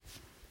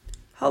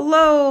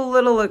Hello,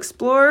 little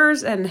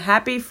explorers, and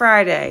happy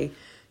Friday.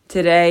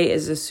 Today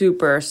is a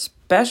super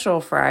special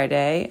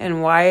Friday,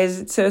 and why is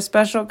it so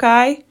special,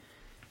 Kai?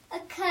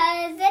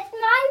 Because it's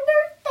my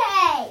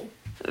birthday.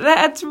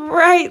 That's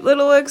right,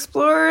 little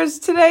explorers.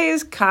 Today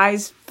is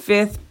Kai's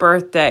 5th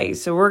birthday,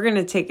 so we're going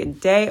to take a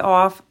day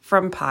off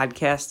from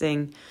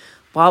podcasting.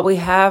 While we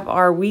have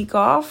our week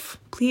off,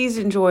 please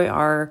enjoy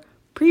our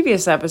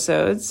previous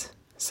episodes.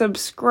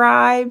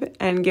 Subscribe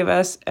and give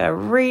us a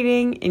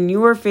rating in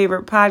your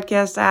favorite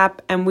podcast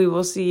app, and we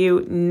will see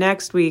you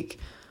next week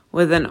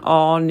with an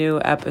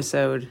all-new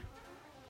episode.